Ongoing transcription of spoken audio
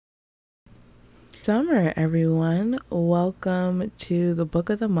Summer, everyone. Welcome to the book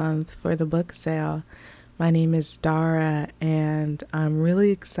of the month for the book sale. My name is Dara, and I'm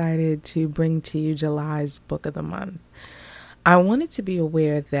really excited to bring to you July's book of the month. I wanted to be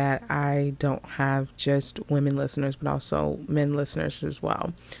aware that I don't have just women listeners, but also men listeners as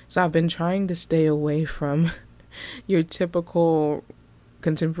well. So I've been trying to stay away from your typical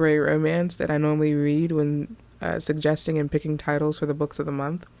contemporary romance that I normally read when suggesting and picking titles for the books of the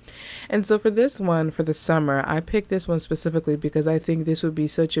month. And so for this one, for the summer, I picked this one specifically because I think this would be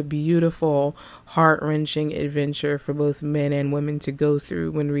such a beautiful, heart-wrenching adventure for both men and women to go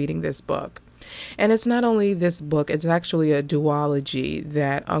through when reading this book. And it's not only this book, it's actually a duology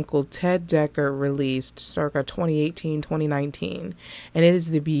that Uncle Ted Dekker released circa 2018-2019, and it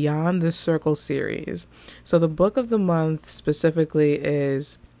is the Beyond the Circle series. So the book of the month specifically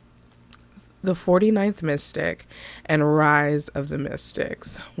is The 49th Mystic and Rise of the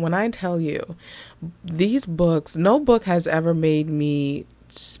Mystics. When I tell you, these books, no book has ever made me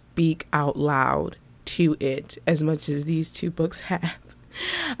speak out loud to it as much as these two books have.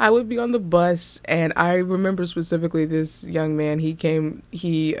 I would be on the bus, and I remember specifically this young man. He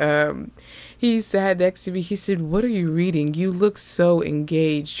sat next to me. He said, "What are you reading? You look so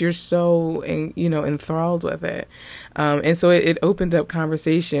engaged. You're so, enthralled with it." And so it opened up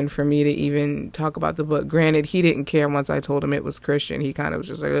conversation for me to even talk about the book. Granted, he didn't care once I told him it was Christian. He kind of was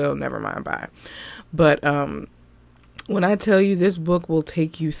just like, "Oh, never mind, bye." But when I tell you this book will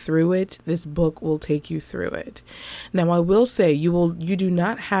take you through it, this book will take you through it. Now, I will say you do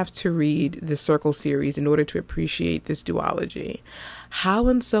not have to read the Circle series in order to appreciate this duology.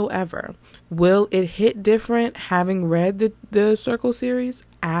 Howsoever, will it hit different having read the Circle series?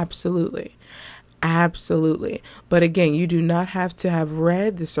 Absolutely. Absolutely. But again, you do not have to have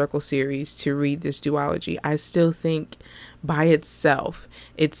read the Circle series to read this duology. I still think by itself,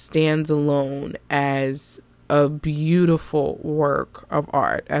 it stands alone as a beautiful work of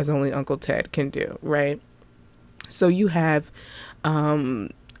art, as only Uncle Ted can do, right? So you have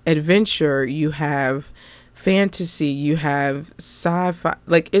adventure, you have fantasy, you have sci-fi.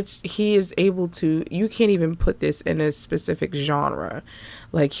 He is able to, you can't even put this in a specific genre.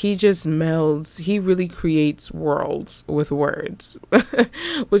 Like, he just melds, he really creates worlds with words,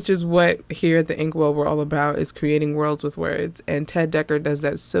 which is what here at the Inkwell we're all about, is creating worlds with words. And Ted Dekker does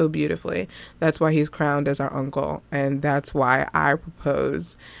that so beautifully. That's why he's crowned as our uncle. And that's why I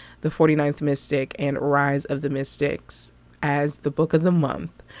propose The 49th Mystic and Rise of the Mystics as the book of the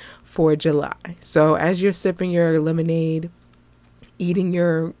month for July. So as you're sipping your lemonade, eating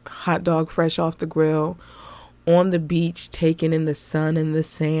your hot dog fresh off the grill, on the beach, taking in the sun and the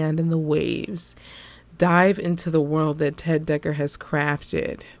sand and the waves, dive into the world that Ted Dekker has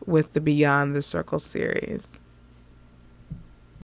crafted with the Beyond the Circle series.